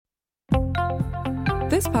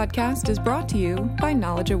This podcast is brought to you by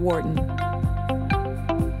Knowledge at Wharton.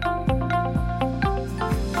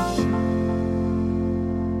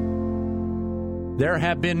 There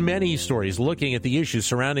have been many stories looking at the issues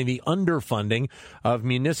surrounding the underfunding of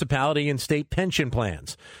municipality and state pension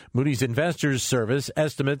plans. Moody's Investors Service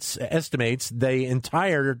estimates the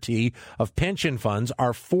entirety of pension funds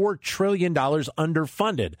are $4 trillion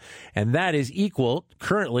underfunded, and that is equal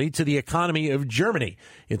currently to the economy of Germany.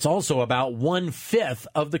 It's also about 1/5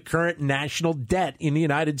 of the current national debt in the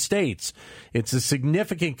United States. It's a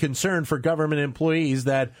significant concern for government employees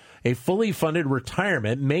that a fully funded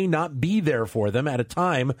retirement may not be there for them at a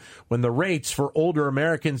time when the rates for older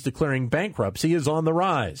Americans declaring bankruptcy is on the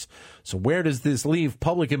rise. So where does this leave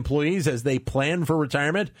public employees as they plan for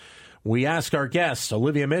retirement? We ask our guests,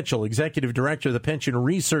 Olivia Mitchell, Executive Director of the Pension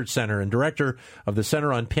Research Center and Director of the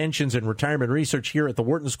Center on Pensions and Retirement Research here at the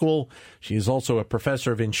Wharton School. She is also a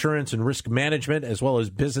professor of insurance and risk management, as well as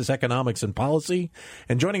business economics and policy.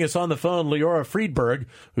 And joining us on the phone, Leora Friedberg,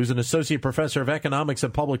 who's an associate professor of economics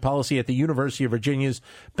and public policy at the University of Virginia's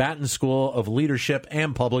Batten School of Leadership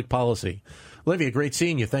and Public Policy. Olivia, great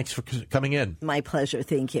seeing you. Thanks for coming in. My pleasure.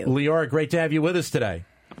 Thank you. Leora, great to have you with us today.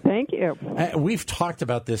 Thank you. We've talked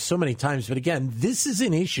about this so many times, but again, this is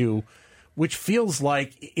an issue which feels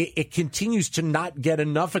like it continues to not get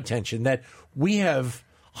enough attention, that we have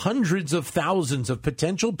hundreds of thousands of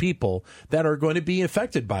potential people that are going to be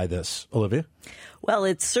affected by this. Olivia? Well,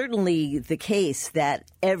 it's certainly the case that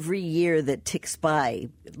every year that ticks by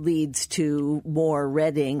leads to more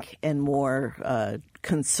red ink and more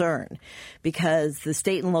concern, because the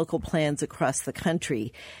state and local plans across the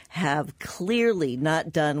country have clearly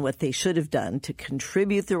not done what they should have done to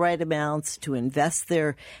contribute the right amounts, to invest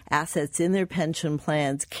their assets in their pension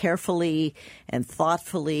plans carefully and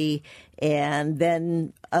thoughtfully. And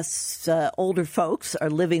then us older folks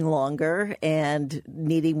are living longer and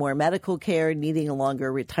needing more medical care, needing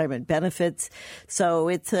longer retirement benefits. So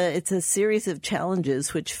it's a series of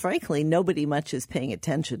challenges which, frankly, nobody much is paying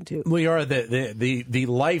attention to. Leora, the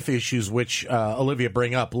life issues which Olivia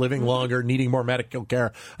bring up, living longer, needing more medical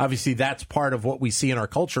care, obviously that's part of what we see in our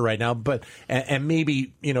culture right now. But and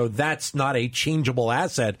maybe, that's not a changeable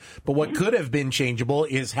asset. But what could have been changeable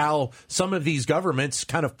is how some of these governments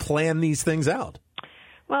kind of plan these things out.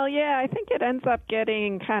 Well, yeah, I think it ends up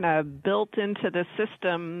getting kind of built into the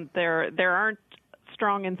system. There aren't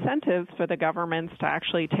strong incentives for the governments to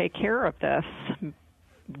actually take care of this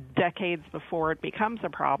decades before it becomes a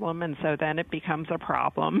problem, and so then it becomes a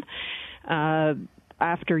problem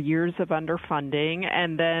after years of underfunding,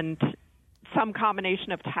 and then some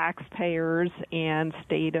combination of taxpayers and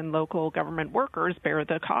state and local government workers bear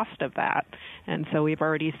the cost of that. And so we've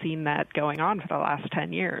already seen that going on for the last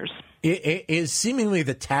 10 years. It is seemingly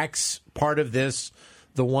the tax part of this,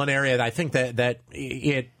 the one area that I think that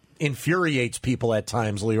it infuriates people at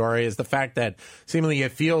times, Leora, is the fact that seemingly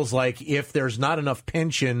it feels like if there's not enough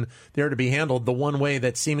pension there to be handled, the one way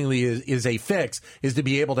that seemingly is a fix is to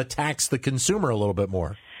be able to tax the consumer a little bit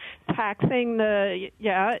more.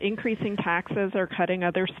 Increasing taxes or cutting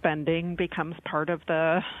other spending becomes part of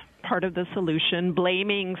the solution.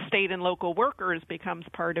 Blaming state and local workers becomes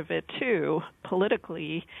part of it too.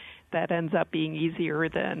 Politically, that ends up being easier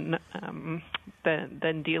than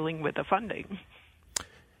dealing with the funding.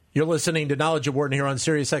 You're listening to Knowledge at Wharton here on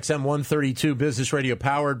Sirius XM 132 Business Radio,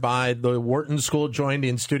 powered by the Wharton School, joined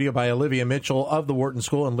in studio by Olivia Mitchell of the Wharton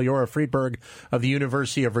School and Leora Friedberg of the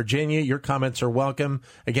University of Virginia. Your comments are welcome,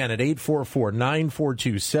 again, at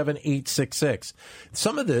 844-942-7866.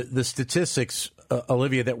 Some of the statistics,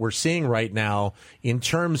 Olivia, that we're seeing right now in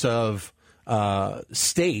terms of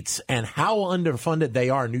states and how underfunded they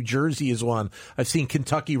are. New Jersey is one. I've seen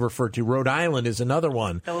Kentucky referred to. Rhode Island is another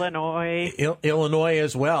one. Illinois. Illinois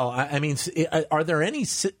as well. I mean, are there any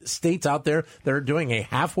states out there that are doing a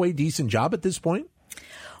halfway decent job at this point?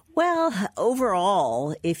 Well,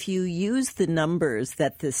 overall, if you use the numbers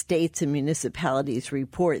that the states and municipalities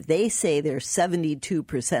report, they say they're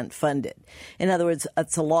 72% funded. In other words,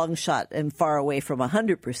 it's a long shot and far away from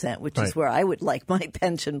 100%, which is where I would like my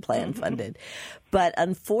pension plan funded. But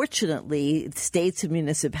unfortunately, states and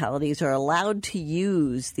municipalities are allowed to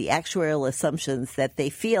use the actuarial assumptions that they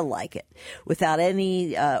feel like it without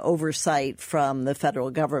any oversight from the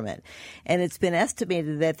federal government. And it's been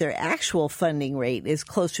estimated that their actual funding rate is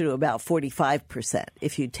closer closer to about 45%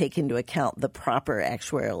 if you take into account the proper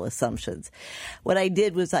actuarial assumptions. What I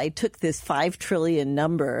did was I took this $5 trillion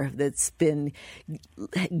number that's been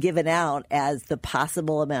given out as the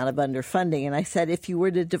possible amount of underfunding, and I said if you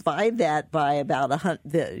were to divide that by about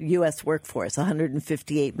the U.S. workforce,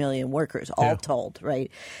 158 million workers, all told,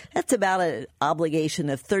 right? That's about an obligation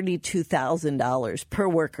of $32,000 per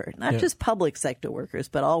worker, not just public sector workers,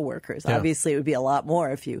 but all workers. Obviously, it would be a lot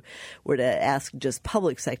more if you were to ask just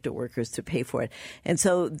public sector workers to pay for it. And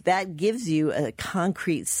so that gives you a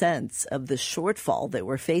concrete sense of the shortfall that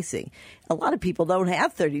we're facing. A lot of people don't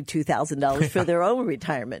have $32,000 for their own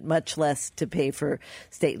retirement, much less to pay for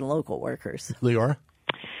state and local workers. Leora?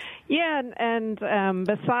 Yeah, and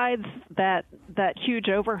besides that huge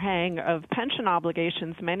overhang of pension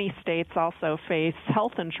obligations, many states also face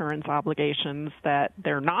health insurance obligations that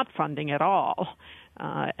they're not funding at all.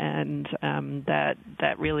 And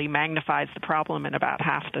that really magnifies the problem in about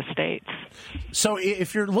half the states. So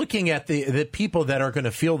if you're looking at the people that are going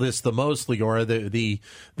to feel this the most, Leora,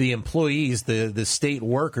 the employees, the state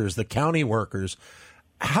workers, the county workers,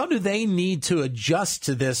 how do they need to adjust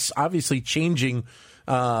to this obviously changing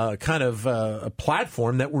kind of a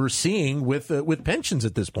platform that we're seeing with pensions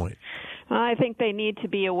at this point? I think they need to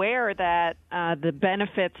be aware that the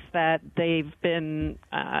benefits that they've been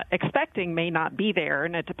expecting may not be there,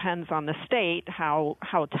 and it depends on the state how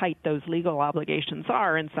tight those legal obligations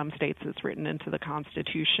are. In some states, it's written into the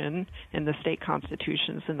Constitution, in the state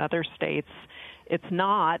constitutions. In other states, it's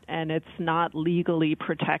not, and it's not legally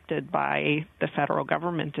protected by the federal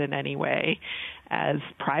government in any way, as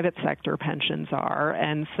private sector pensions are.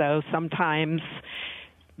 And so sometimes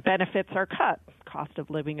benefits are cut. Cost of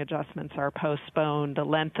living adjustments are postponed. The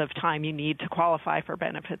length of time you need to qualify for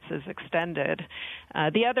benefits is extended.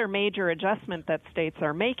 The other major adjustment that states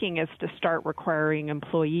are making is to start requiring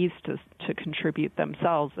employees to contribute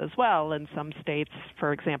themselves as well. And some states,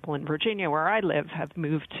 for example, in Virginia, where I live, have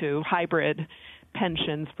moved to hybrid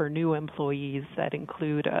pensions for new employees that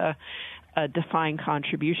include a defined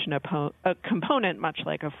contribution a component, much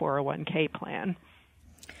like a 401k plan.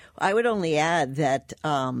 I would only add that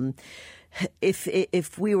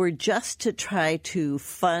if we were just to try to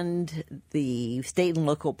fund the state and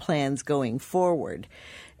local plans going forward,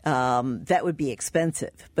 that would be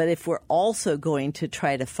expensive. But if we're also going to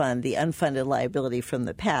try to fund the unfunded liability from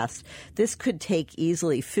the past, this could take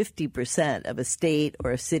easily 50% of a state or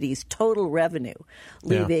a city's total revenue,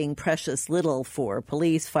 leaving precious little for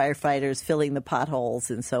police, firefighters, filling the potholes,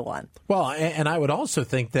 and so on. Well, and I would also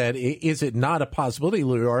think that is it not a possibility,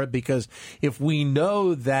 Leora, because if we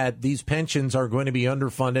know that these pensions are going to be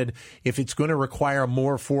underfunded, if it's going to require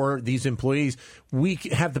more for these employees, we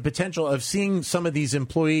have the potential of seeing some of these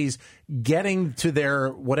employees getting to their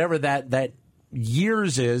whatever that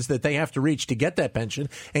years is that they have to reach to get that pension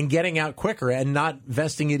and getting out quicker and not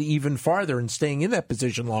vesting it even farther and staying in that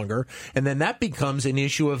position longer. And then that becomes an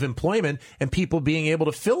issue of employment and people being able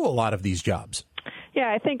to fill a lot of these jobs. Yeah,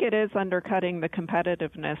 I think it is undercutting the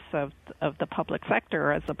competitiveness of the public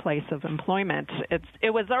sector as a place of employment.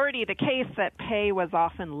 It was already the case that pay was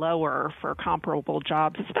often lower for comparable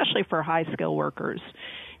jobs, especially for high-skill workers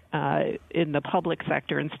in the public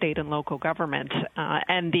sector in state and local government.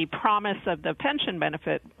 And the promise of the pension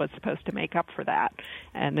benefit was supposed to make up for that.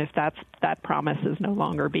 And if that promise is no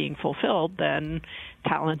longer being fulfilled, then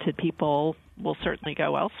talented people will certainly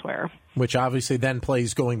go elsewhere. Which obviously then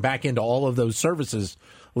plays going back into all of those services,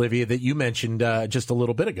 Olivia, that you mentioned just a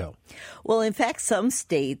little bit ago. Well, in fact, some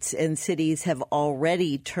states and cities have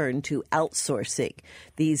already turned to outsourcing.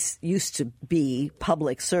 These used to be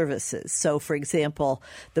public services. So, for example,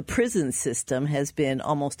 the prison system has been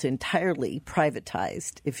almost entirely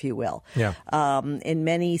privatized, if you will. Yeah. In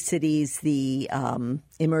many cities, the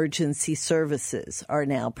emergency services are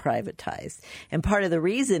now privatized. And part of the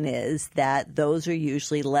reason is that those are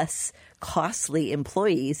usually less costly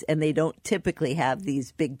employees, and they don't typically have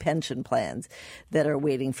these big pension plans that are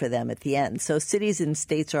waiting for them at the end. So cities and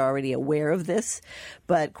states are already aware of this,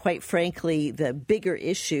 but quite frankly, the bigger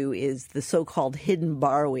issue is the so-called hidden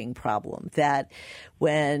borrowing problem, that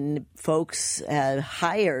when folks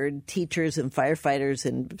hired teachers and firefighters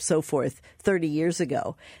and so forth 30 years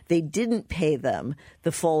ago, they didn't pay them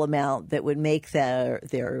the full amount that would make their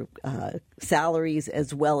salaries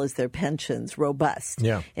as well as their pensions robust.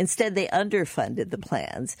 Yeah. Instead, they underfunded the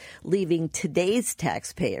plans, leaving today's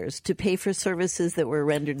taxpayers to pay for services that were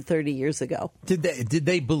rendered 30 years ago. Did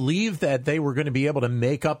they believe that they were going to be able to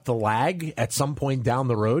make up the lag at some point down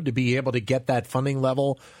the road to be able to get that funding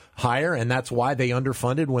level higher, and that's why they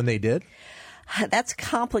underfunded when they did? That's a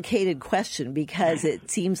complicated question because it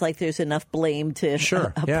seems like there's enough blame to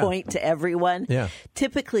point to everyone. Yeah.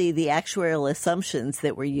 Typically, the actuarial assumptions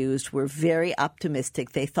that were used were very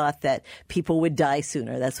optimistic. They thought that people would die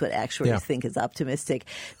sooner. That's what actuaries think is optimistic.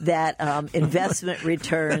 That investment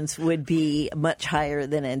returns would be much higher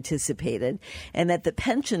than anticipated, and that the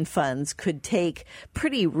pension funds could take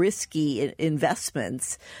pretty risky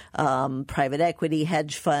investments, private equity,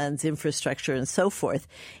 hedge funds, infrastructure, and so forth,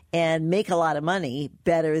 and make a lot of money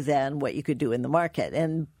better than what you could do in the market.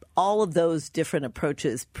 And all of those different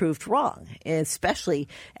approaches proved wrong, especially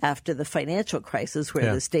after the financial crisis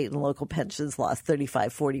where the state and local pensions lost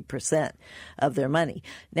 35-40% of their money.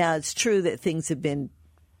 Now, it's true that things have been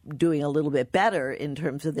doing a little bit better in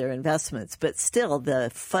terms of their investments, but still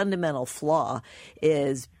the fundamental flaw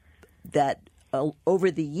is that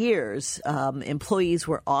over the years, employees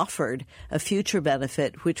were offered a future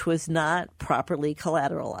benefit which was not properly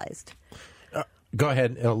collateralized. Go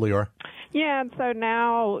ahead, Leora. Yeah, and so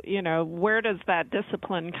now, where does that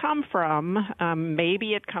discipline come from?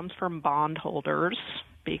 Maybe it comes from bondholders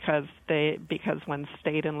because when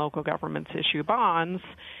state and local governments issue bonds,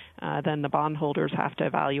 then the bondholders have to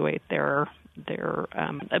evaluate their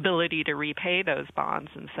ability to repay those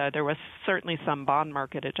bonds. And so there was certainly some bond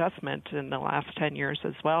market adjustment in the last 10 years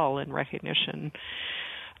as well in recognition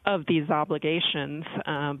of these obligations.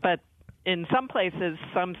 But in some places,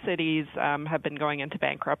 some cities have been going into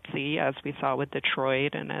bankruptcy, as we saw with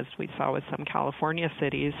Detroit and as we saw with some California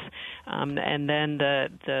cities. And then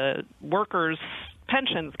the workers'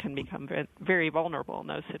 pensions can become very vulnerable in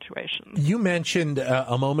those situations. You mentioned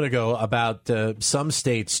a moment ago about some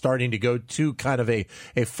states starting to go to kind of a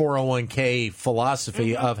 401k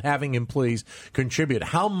philosophy of having employees contribute.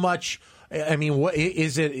 How much, what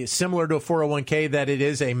is it similar to a 401k that it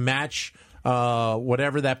is a match,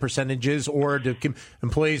 whatever that percentage is, or do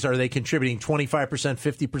employees, are they contributing 25%,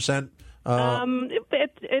 50%?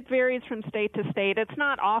 It varies from state to state. It's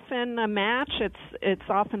not often a match. It's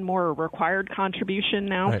often more a required contribution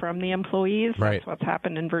now from the employees. That's what's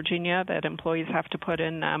happened in Virginia, that employees have to put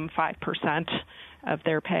in 5% of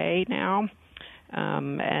their pay now.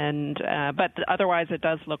 But otherwise it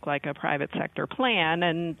does look like a private sector plan,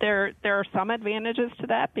 and there are some advantages to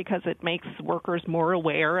that because it makes workers more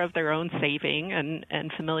aware of their own saving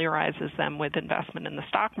and familiarizes them with investment in the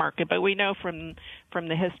stock market. But we know from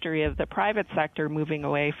the history of the private sector moving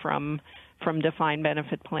away from defined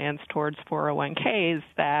benefit plans towards 401ks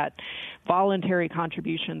that voluntary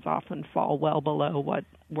contributions often fall well below what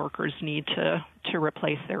workers need to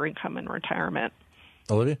replace their income in retirement.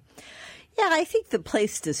 Olivia? Yeah, I think the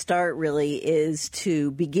place to start really is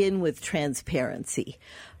to begin with transparency.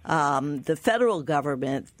 The federal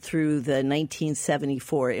government, through the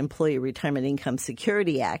 1974 Employee Retirement Income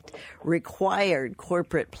Security Act, required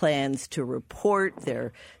corporate plans to report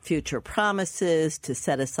their future promises, to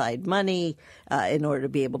set aside money in order to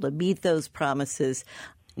be able to meet those promises.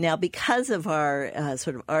 Now, because of our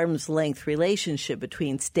sort of arm's length relationship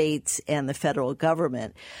between states and the federal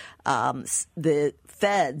government, the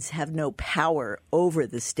feds have no power over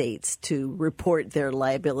the states to report their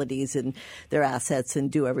liabilities and their assets and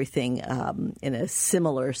do everything in a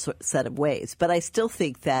similar set of ways. But I still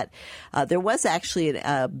think that there was actually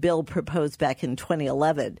a bill proposed back in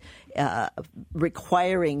 2011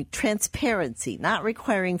 requiring transparency, not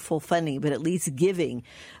requiring full funding, but at least giving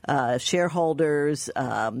shareholders,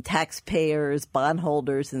 taxpayers,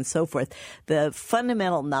 bondholders, and so forth the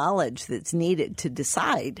fundamental knowledge that's needed to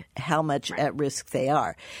decide how much at risk they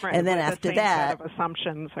are. Right. And then with after the same that, set of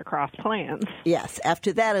assumptions across plans. Yes.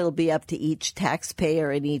 After that, it'll be up to each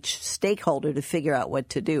taxpayer and each stakeholder to figure out what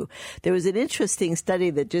to do. There was an interesting study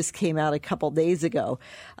that just came out a couple days ago,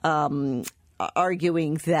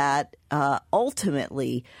 arguing that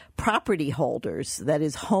ultimately property holders, that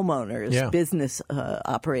is homeowners, business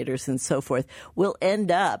operators and so forth, will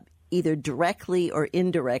end up either directly or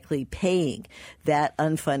indirectly paying that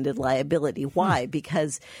unfunded liability. Why?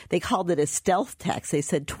 Because they called it a stealth tax. They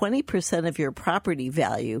said 20% of your property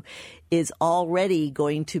value is already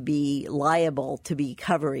going to be liable to be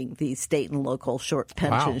covering these state and local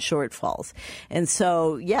pension shortfalls. And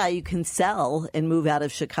so, yeah, you can sell and move out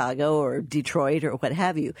of Chicago or Detroit or what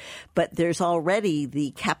have you, but there's already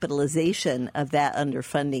the capitalization of that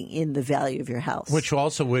underfunding in the value of your house. Which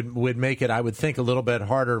also would make it, I would think, a little bit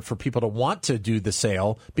harder for people to want to do the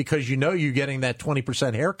sale because you're getting that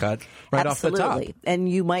 20% haircut right off the top. And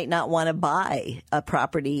you might not want to buy a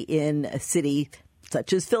property in a city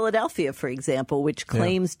such as Philadelphia, for example, which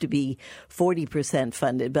claims to be 40%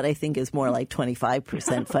 funded, but I think is more like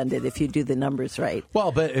 25% funded if you do the numbers right.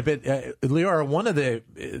 Well, but Leora, one of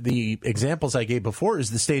the examples I gave before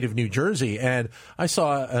is the state of New Jersey, and I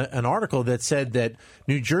saw an article that said that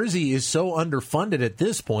New Jersey is so underfunded at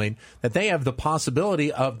this point that they have the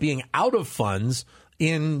possibility of being out of funds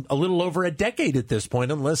in a little over a decade at this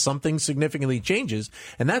point, unless something significantly changes.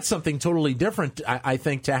 And that's something totally different, I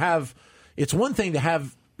think, to have. It's one thing to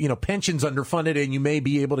have, pensions underfunded and you may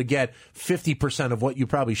be able to get 50% of what you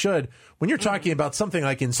probably should. When you're talking about something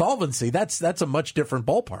like insolvency, that's a much different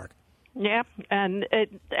ballpark. Yeah, and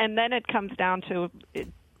then it comes down to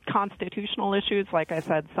constitutional issues. Like I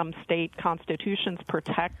said, some state constitutions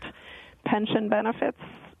protect pension benefits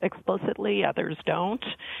explicitly, others don't.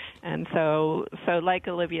 And so like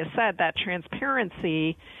Olivia said, that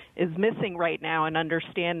transparency is missing right now in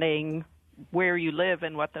understanding where you live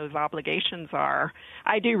and what those obligations are.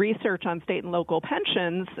 I do research on state and local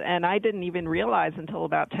pensions, and I didn't even realize until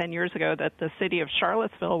about 10 years ago that the city of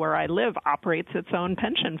Charlottesville, where I live, operates its own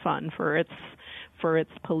pension fund for its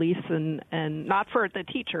police and not for the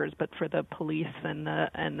teachers, but for the police and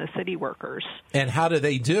the city workers. And how do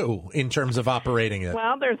they do in terms of operating it?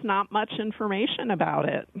 Well, there's not much information about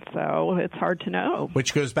it, so it's hard to know.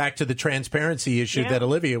 Which goes back to the transparency issue that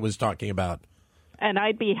Olivia was talking about. And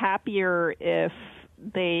I'd be happier if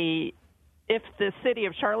the city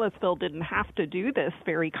of Charlottesville didn't have to do this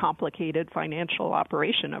very complicated financial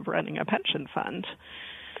operation of running a pension fund.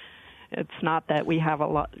 It's not that we have a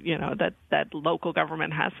lot, that local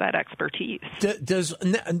government has that expertise.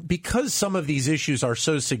 Because some of these issues are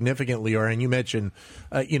so significant, Leora, and you mentioned,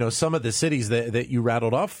 some of the cities that you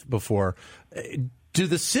rattled off before, do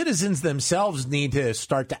the citizens themselves need to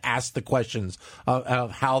start to ask the questions of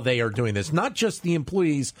how they are doing this? Not just the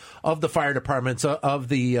employees of the fire departments, of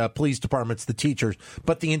the police departments, the teachers,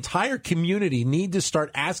 but the entire community need to start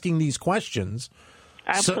asking these questions.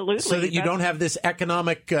 Absolutely. So that you don't have this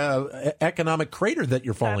economic crater that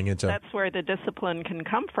you're falling into. That's where the discipline can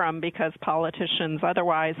come from, because politicians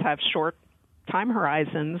otherwise have short time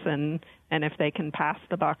horizons, and if they can pass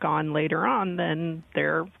the buck on later on, then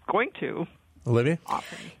they're going to. Olivia?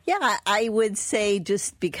 Yeah, I would say,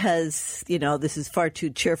 just because, this is far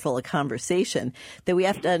too cheerful a conversation, that we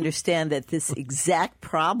have to understand that this exact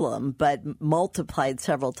problem, but multiplied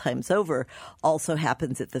several times over, also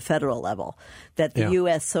happens at the federal level. That the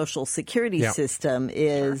U.S. Social Security system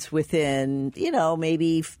is within,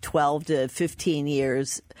 maybe 12 to 15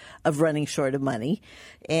 years of running short of money.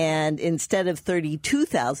 And instead of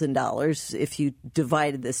 $32,000, if you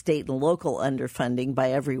divided the state and local underfunding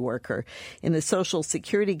by every worker, in the Social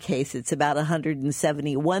Security case, it's about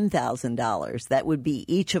 $171,000. That would be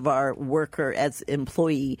each of our worker as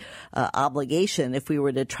employee obligation if we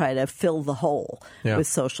were to try to fill the hole with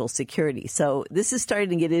Social Security. So this is starting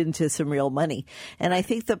to get into some real money. And I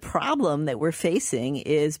think the problem that we're facing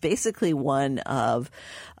is basically one of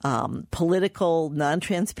political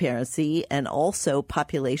non-transparency and also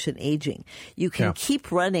population aging. You can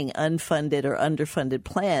keep running unfunded or underfunded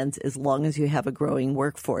plans as long as you have a growing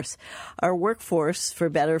workforce. Our workforce, for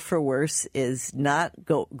better or for worse, is not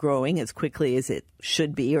growing as quickly as it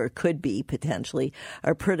should be or could be potentially.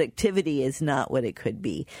 Our productivity is not what it could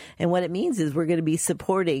be. And what it means is we're going to be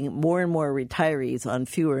supporting more and more retirees on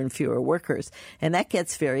fewer and fewer workers. And that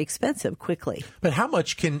gets very expensive quickly. But how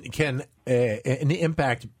much can an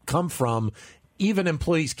impact come from even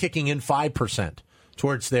employees kicking in 5%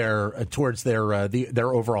 towards their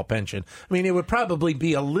overall pension? I mean, it would probably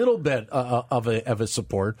be a little bit of a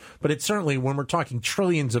support, but it's certainly, when we're talking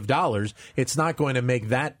trillions of dollars, it's not going to make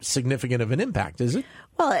that significant of an impact, is it?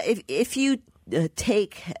 Well, if you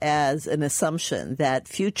take as an assumption that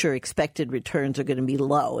future expected returns are going to be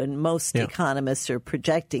low, and most economists are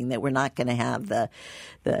projecting that we're not going to have the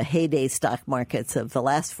heyday stock markets of the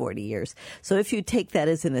last 40 years. So if you take that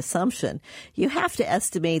as an assumption, you have to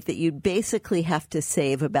estimate that you basically have to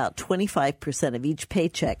save about 25% of each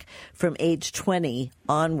paycheck from age 20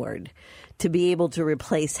 onward to be able to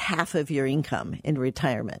replace half of your income in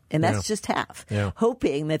retirement. And that's just half,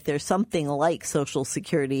 hoping that there's something like Social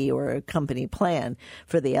Security or a company plan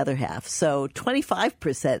for the other half. So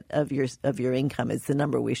 25% of your income is the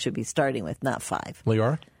number we should be starting with, not 5.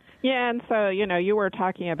 Leora? Yeah, and so, you were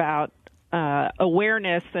talking about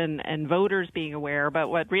awareness and voters being aware, but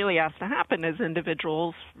what really has to happen is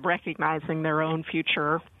individuals recognizing their own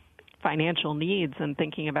future financial needs and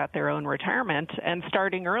thinking about their own retirement and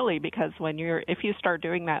starting early, because if you start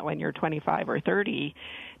doing that when you're 25 or 30,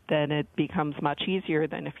 then it becomes much easier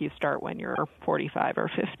than if you start when you're 45 or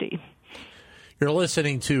 50. You're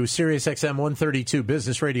listening to Sirius XM 132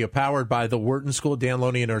 Business Radio, powered by the Wharton School. Dan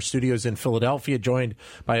Loney in our studios in Philadelphia, joined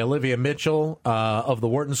by Olivia Mitchell of the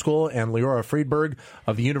Wharton School and Leora Friedberg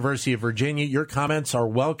of the University of Virginia. Your comments are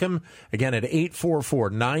welcome. Again, at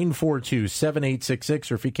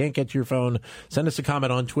 844-942-7866, or if you can't get to your phone, send us a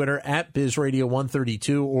comment on Twitter at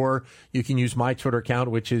BizRadio132, or you can use my Twitter account,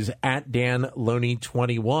 which is at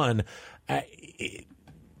DanLoney21.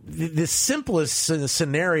 The simplest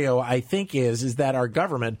scenario, I think, is that our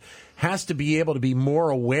government has to be able to be more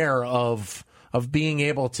aware of being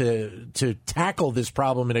able to tackle this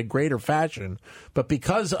problem in a greater fashion. But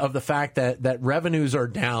because of the fact that revenues are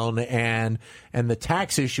down and the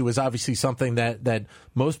tax issue is obviously something that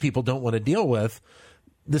most people don't want to deal with,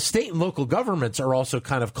 the state and local governments are also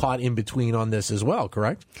kind of caught in between on this as well,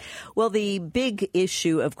 correct? Well, the big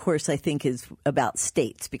issue, of course, I think is about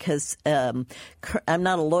states, because I'm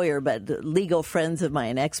not a lawyer, but legal friends of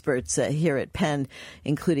mine, experts here at Penn,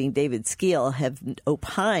 including David Skeel, have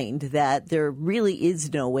opined that there really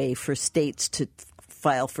is no way for states to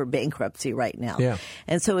file for bankruptcy right now. Yeah.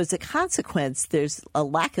 And so as a consequence, there's a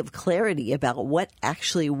lack of clarity about what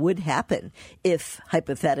actually would happen if,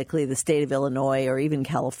 hypothetically, the state of Illinois or even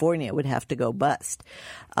California would have to go bust.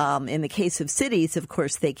 In the case of cities, of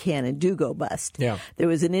course, they can and do go bust. Yeah. There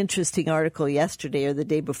was an interesting article yesterday or the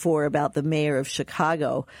day before about the mayor of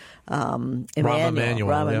Chicago, Rahm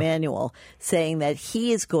Emanuel, saying that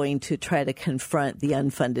he is going to try to confront the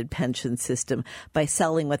unfunded pension system by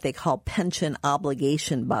selling what they call pension obligation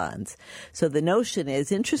bonds. So the notion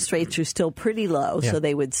is interest rates are still pretty low, so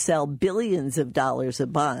they would sell billions of dollars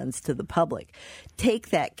of bonds to the public.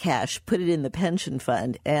 Take that cash, put it in the pension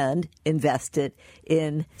fund, and invest it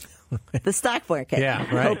in the stock market,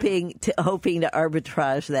 hoping to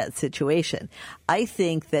arbitrage that situation. I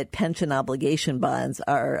think that pension obligation bonds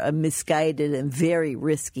are a misguided and very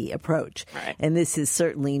risky approach. Right. And this is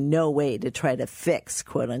certainly no way to try to fix,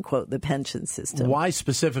 quote unquote, the pension system. Why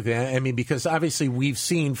specifically? I mean, because obviously we've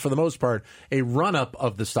seen, for the most part, a run-up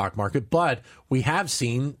of the stock market, but we have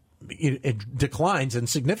seen declines and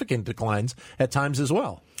significant declines at times as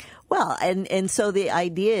well. Well, and so the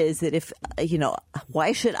idea is that if,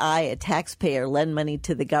 why should I, a taxpayer, lend money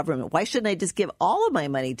to the government? Why shouldn't I just give all of my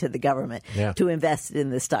money to the government to invest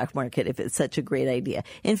in the stock market if it's such a great idea?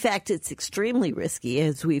 In fact, it's extremely risky.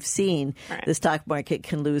 As we've seen, the stock market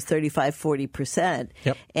can lose 35-40%.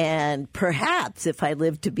 Yep. And perhaps if I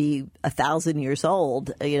live to be 1,000 years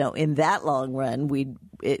old, in that long run, we'd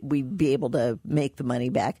be able to make the money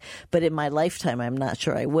back. But in my lifetime, I'm not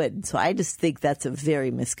sure I would. So I just think that's a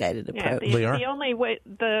very misguided approach. The only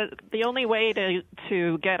way to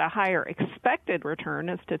get a higher expected return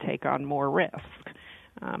is to take on more risk.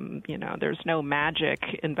 There's no magic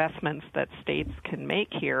investments that states can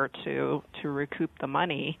make here to recoup the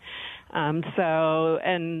money. So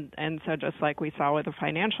just like we saw with the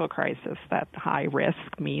financial crisis, that high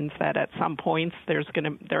risk means that at some points there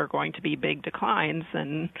are going to be big declines,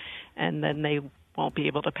 and then they won't be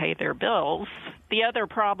able to pay their bills. The other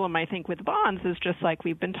problem, I think, with bonds is just like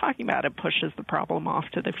we've been talking about, it pushes the problem off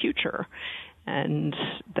to the future. And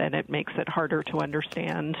then it makes it harder to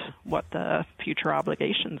understand what the future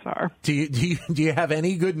obligations are. Do you have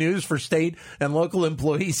any good news for state and local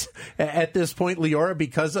employees at this point, Leora,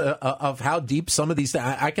 because of how deep some of these?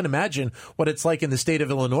 I can imagine what it's like in the state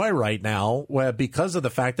of Illinois right now, because of the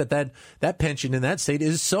fact that pension in that state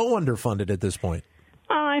is so underfunded at this point.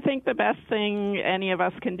 I think the best thing any of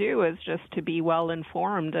us can do is just to be well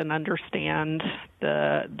informed and understand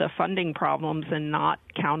the funding problems and not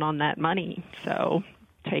count on that money. So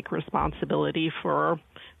take responsibility for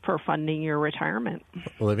funding your retirement.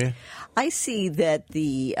 Olivia? I see that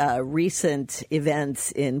the recent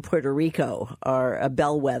events in Puerto Rico are a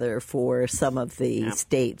bellwether for some of the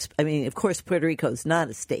states. I mean, of course, Puerto Rico is not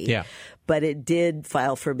a state, but it did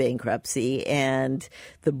file for bankruptcy, and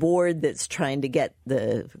the board that's trying to get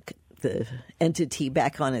the entity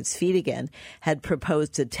back on its feet again had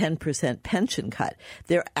proposed a 10% pension cut.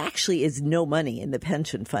 There actually is no money in the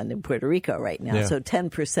pension fund in Puerto Rico right now. So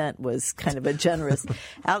 10% was kind of a generous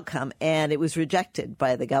outcome, and it was rejected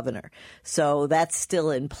by the governor. So that's still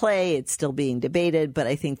in play. It's still being debated, but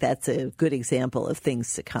I think that's a good example of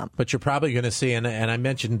things to come. But you're probably going to see, and I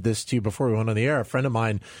mentioned this to you before we went on the air, a friend of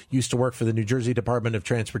mine used to work for the New Jersey Department of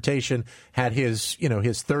Transportation, had his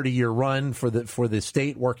 30-year run for the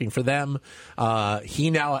state working for them.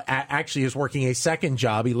 He now actually is working a second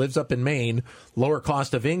job. He lives up in Maine, lower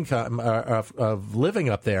cost of income of living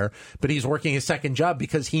up there, but he's working a second job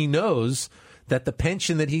because he knows that the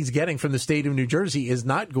pension that he's getting from the state of New Jersey is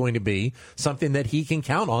not going to be something that he can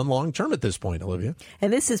count on long term at this point, Olivia.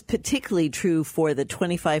 And this is particularly true for the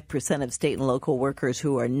 25% of state and local workers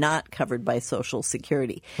who are not covered by Social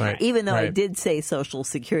Security. Right. Even though Right. I did say Social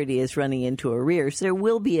Security is running into arrears, there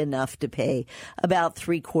will be enough to pay about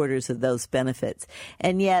 3/4 of those benefits.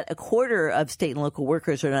 And yet a quarter of state and local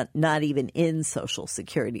workers are not even in Social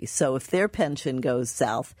Security. So if their pension goes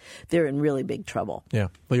south, they're in really big trouble. Yeah.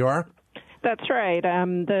 Leora? That's right.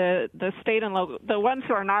 The state and local, the ones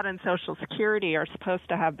who are not in Social Security are supposed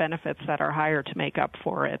to have benefits that are higher to make up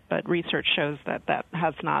for it, but research shows that that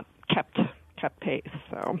has not kept pace.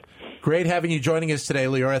 So Great having you joining us today,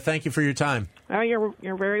 Leora. Thank you for your time. oh,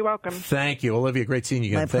 you're very welcome. Thank you, Olivia. Great seeing you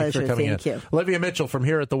again. My Thanks pleasure. for coming Thank in. you. Olivia Mitchell from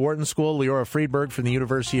here at the Wharton School, Leora Friedberg from the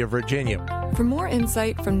University of Virginia. For more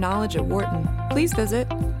insight from Knowledge at Wharton, please visit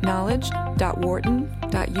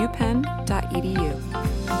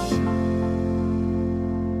knowledge.wharton.upenn.edu.